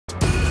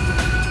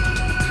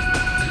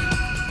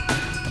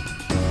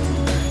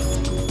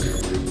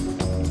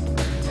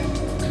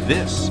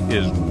This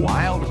is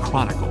Wild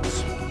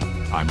Chronicles.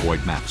 I'm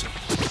Boyd Matson.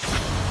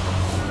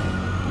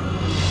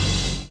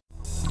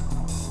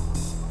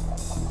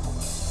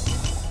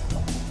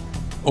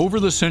 Over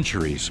the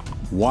centuries,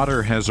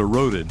 water has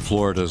eroded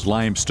Florida's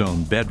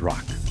limestone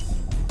bedrock.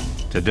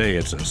 Today,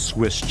 it's a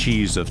Swiss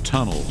cheese of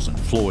tunnels and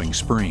flowing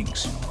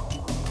springs.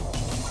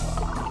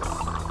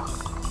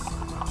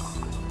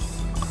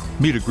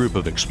 Meet a group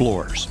of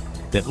explorers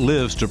that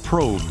lives to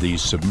probe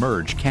these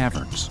submerged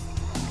caverns.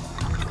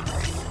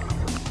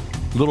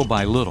 Little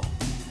by little,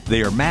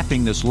 they are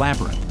mapping this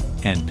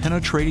labyrinth and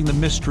penetrating the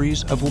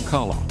mysteries of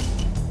Wakulla.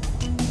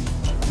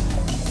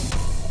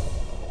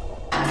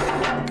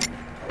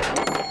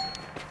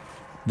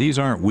 These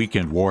aren't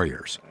weekend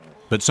warriors,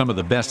 but some of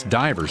the best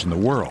divers in the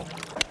world.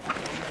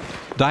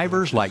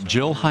 Divers like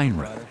Jill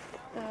Heinrich.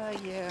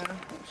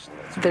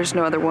 There's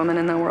no other woman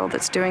in the world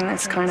that's doing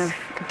this kind of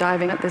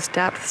diving at this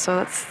depth, so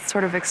that's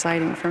sort of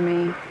exciting for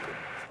me.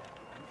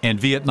 And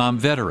Vietnam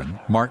veteran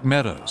Mark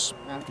Meadows.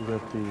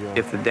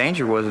 If the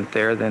danger wasn't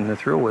there, then the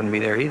thrill wouldn't be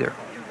there either.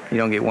 You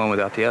don't get one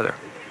without the other.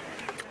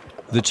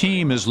 The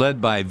team is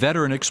led by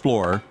veteran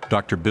explorer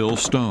Dr. Bill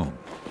Stone.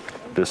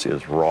 This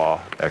is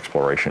raw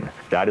exploration.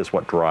 That is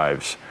what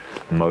drives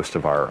most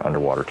of our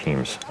underwater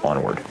teams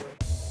onward.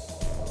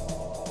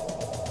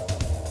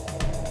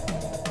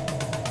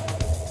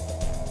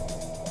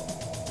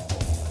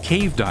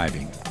 Cave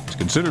diving is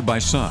considered by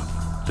some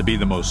to be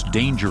the most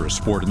dangerous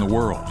sport in the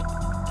world.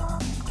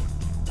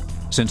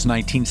 Since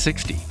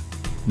 1960,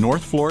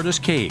 North Florida's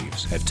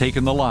caves have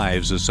taken the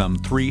lives of some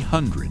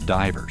 300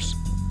 divers.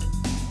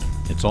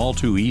 It's all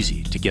too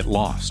easy to get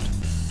lost.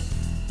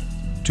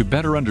 To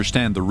better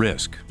understand the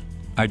risk,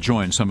 I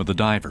joined some of the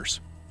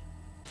divers.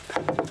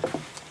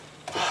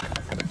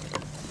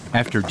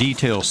 After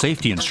detailed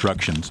safety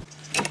instructions,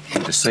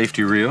 The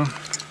safety reel.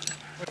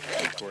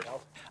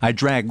 I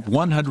dragged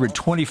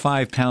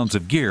 125 pounds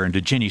of gear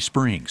into Jenny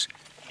Springs.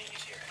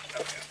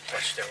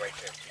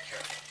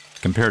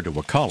 Compared to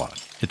Wakulla,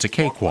 it's a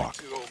cakewalk.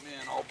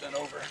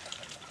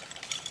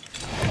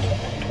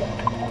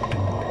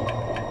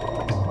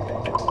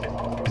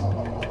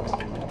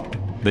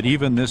 But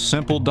even this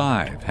simple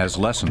dive has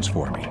lessons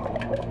for me.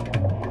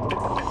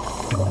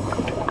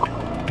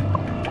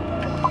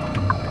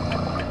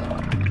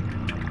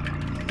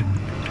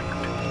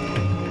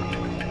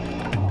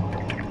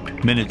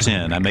 Minutes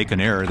in, I make an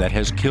error that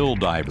has killed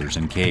divers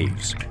in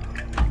caves.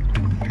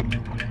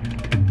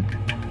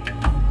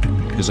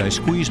 As I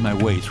squeeze my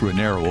way through a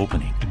narrow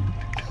opening,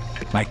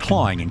 my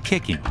clawing and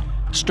kicking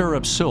stir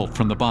up silt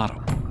from the bottom.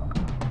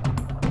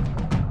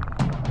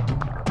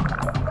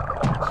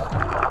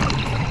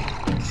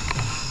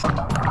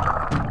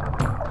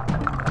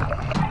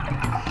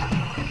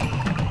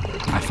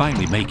 I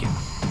finally make it.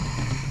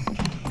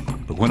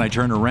 But when I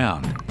turn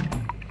around,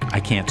 I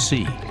can't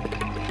see.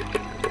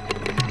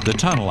 The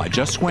tunnel I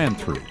just swam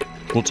through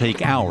will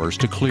take hours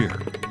to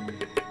clear.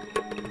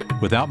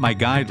 Without my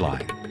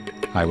guideline,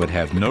 I would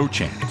have no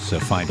chance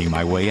of finding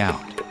my way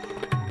out.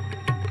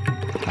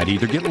 I'd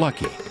either get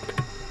lucky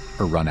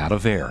or run out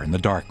of air in the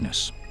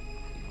darkness.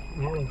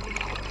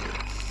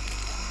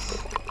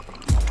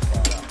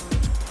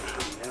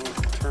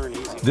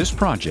 This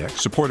project,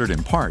 supported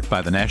in part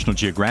by the National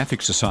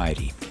Geographic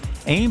Society,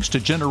 aims to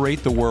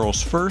generate the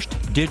world's first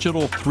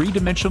digital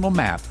three-dimensional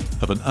map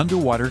of an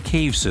underwater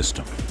cave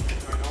system.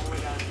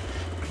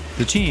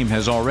 The team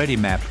has already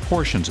mapped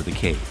portions of the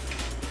cave,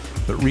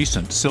 but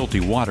recent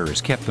silty water has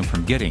kept them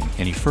from getting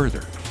any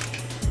further.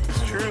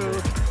 It's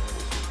true.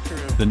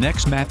 The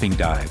next mapping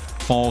dive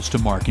falls to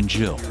Mark and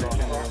Jill.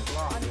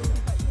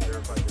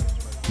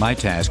 My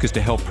task is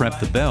to help prep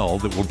the bell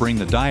that will bring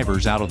the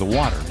divers out of the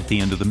water at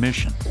the end of the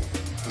mission.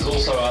 There's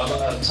also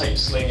a tape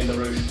sling in the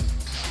roof.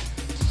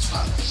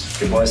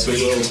 Goodbye, sweet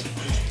little.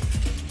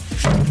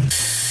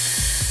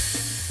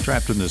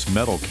 Trapped in this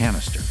metal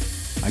canister,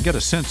 I get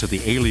a sense of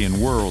the alien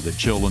world that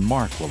Jill and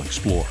Mark will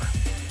explore.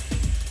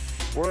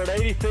 We're at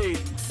 80 feet. 80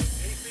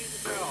 feet in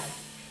the bell.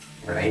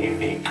 We're at 80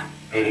 feet.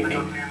 80 feet.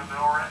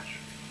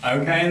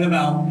 Okay in the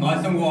bell.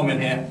 Nice and warm in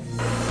here.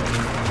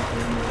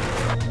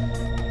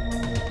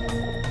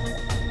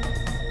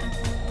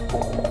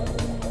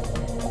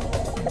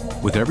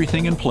 With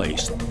everything in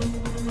place,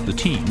 the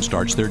team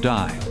starts their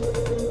dive.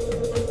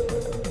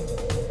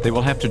 They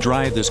will have to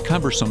drive this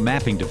cumbersome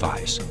mapping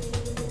device,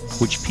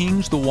 which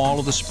pings the wall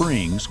of the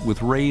springs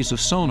with rays of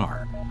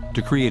sonar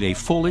to create a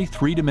fully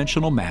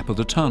three-dimensional map of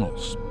the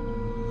tunnels.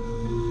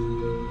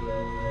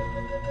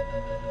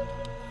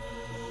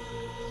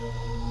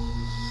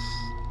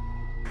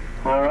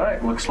 All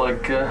right, looks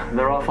like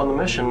they're off on the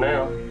mission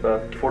now.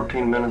 About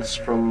 14 minutes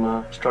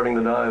from starting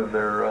the dive,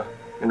 they're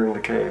entering the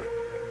cave.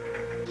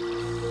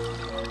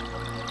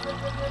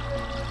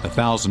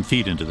 1,000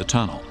 feet into the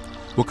tunnel,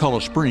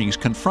 Wakulla Springs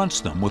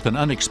confronts them with an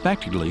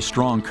unexpectedly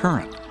strong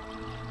current.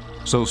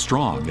 So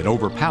strong it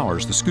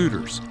overpowers the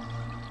scooters.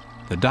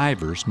 The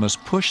divers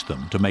must push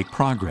them to make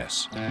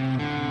progress.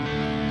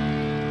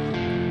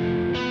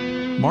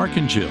 Mark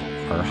and Jill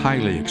are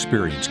highly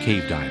experienced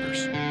cave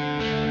divers.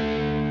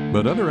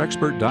 But other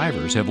expert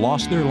divers have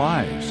lost their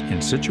lives in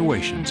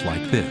situations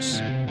like this.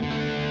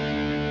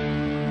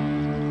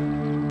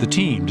 The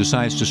team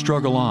decides to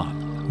struggle on,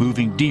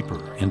 moving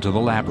deeper into the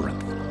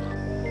labyrinth.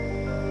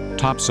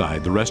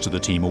 Topside, the rest of the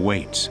team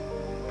awaits.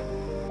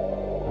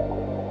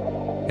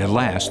 At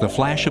last, the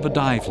flash of a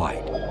dive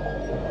light.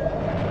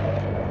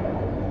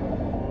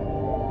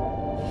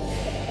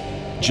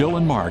 Jill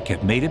and Mark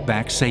have made it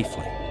back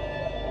safely.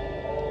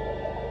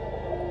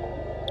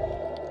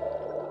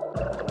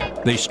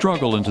 They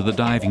struggle into the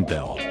diving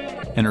bell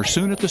and are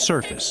soon at the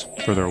surface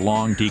for their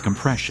long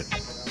decompression.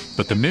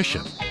 But the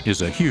mission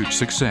is a huge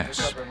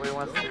success.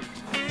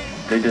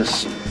 They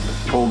just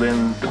pulled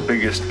in the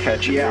biggest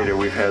catch of data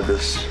we've had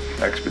this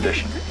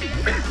expedition.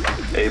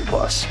 A+.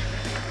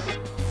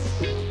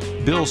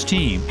 Bill's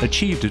team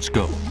achieved its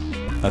goal,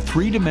 a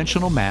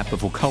three-dimensional map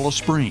of Wakulla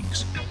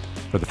Springs.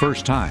 For the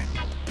first time,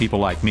 people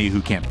like me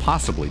who can't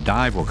possibly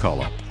dive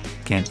Wakulla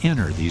can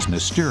enter these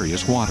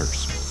mysterious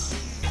waters.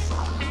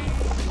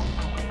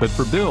 But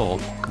for Bill,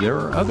 there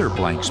are other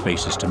blank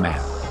spaces to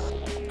map,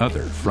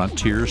 other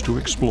frontiers to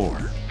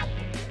explore.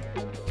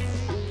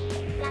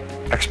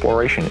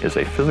 Exploration is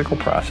a physical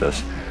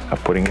process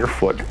of putting your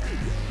foot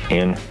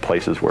in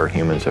places where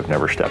humans have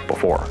never stepped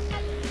before.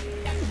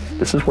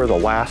 This is where the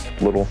last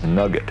little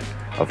nugget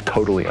of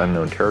totally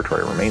unknown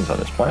territory remains on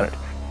this planet.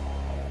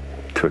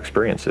 To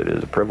experience it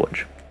is a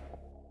privilege.